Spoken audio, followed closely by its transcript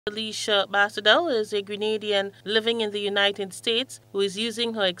Alicia Basadel is a Grenadian living in the United States who is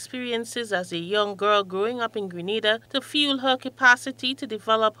using her experiences as a young girl growing up in Grenada to fuel her capacity to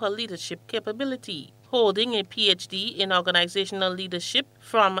develop her leadership capability. Holding a PhD in organizational leadership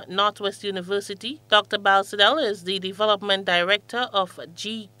from Northwest University, Dr. Balsadel is the development director of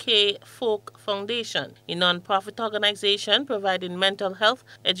GK Folk Foundation, a non-profit organization providing mental health,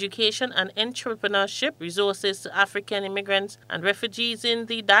 education, and entrepreneurship resources to African immigrants and refugees in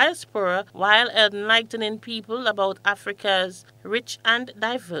the diaspora while enlightening people about Africa's rich and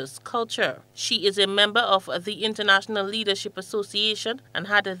diverse culture. She is a member of the International Leadership Association and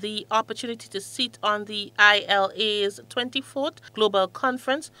had the opportunity to sit on the ILA's 24th Global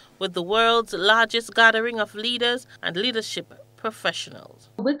Conference with the world's largest gathering of leaders and leadership professionals.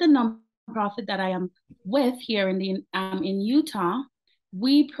 With the nonprofit that I am with here in Utah,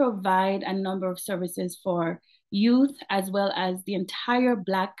 we provide a number of services for youth as well as the entire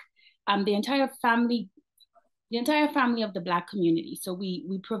family of the Black community. So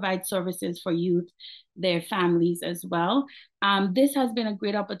we provide services for youth, their families as well. This has been a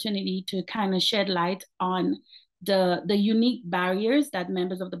great opportunity to kind of shed light on the unique barriers that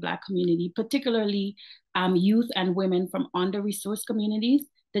members of the Black community, particularly youth and women from under-resourced communities,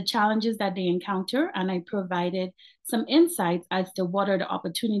 the challenges that they encounter. And I provided some insights as to what are the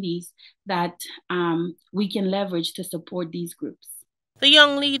opportunities that we can leverage to support these groups. The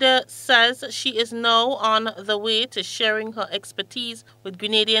young leader says she is now on the way to sharing her expertise with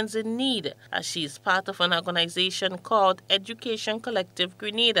Grenadians in need, as she is part of an organization called Education Collective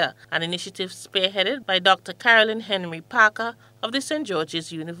Grenada, an initiative spearheaded by Dr. Carolyn Henry Parker of the St.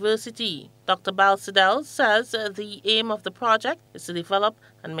 George's University. Dr. Balsadel says the aim of the project is to develop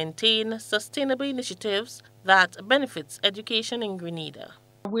and maintain sustainable initiatives that benefits education in Grenada.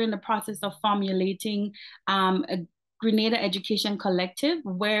 We're in the process of formulating a Grenada Education Collective,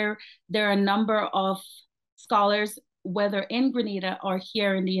 where there are a number of scholars, whether in Grenada or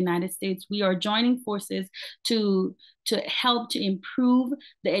here in the United States. We are joining forces to help to improve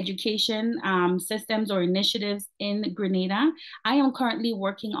the education systems or initiatives in Grenada. I am currently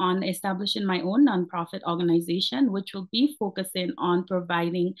working on establishing my own nonprofit organization, which will be focusing on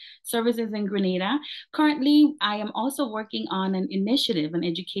providing services in Grenada. Currently, I am also working on an initiative, an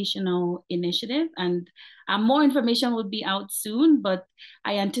educational initiative, and more information will be out soon, but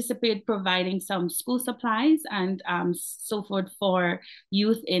I anticipate providing some school supplies and so forth for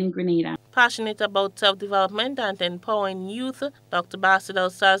youth in Grenada. Passionate about self-development and empowering youth, Dr.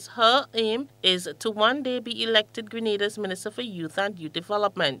 Basadel says her aim is to one day be elected Grenada's Minister for Youth and Youth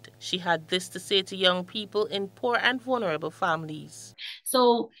Development. She had this to say to young people in poor and vulnerable families.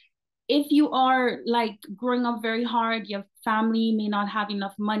 So if you are like growing up very hard, your family may not have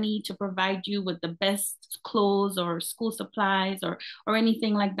enough money to provide you with the best clothes or school supplies or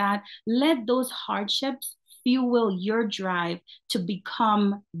anything like that, let those hardships fuel your drive to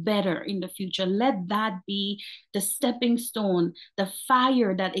become better in the future. Let that be the stepping stone, the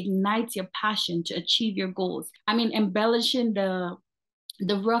fire that ignites your passion to achieve your goals. I mean, embellishing the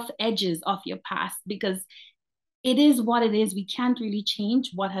rough edges of your past, because it is what it is. We can't really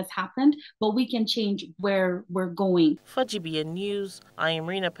change what has happened, but we can change where we're going. For GBN News, I am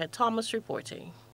Rena Pett Thomas reporting.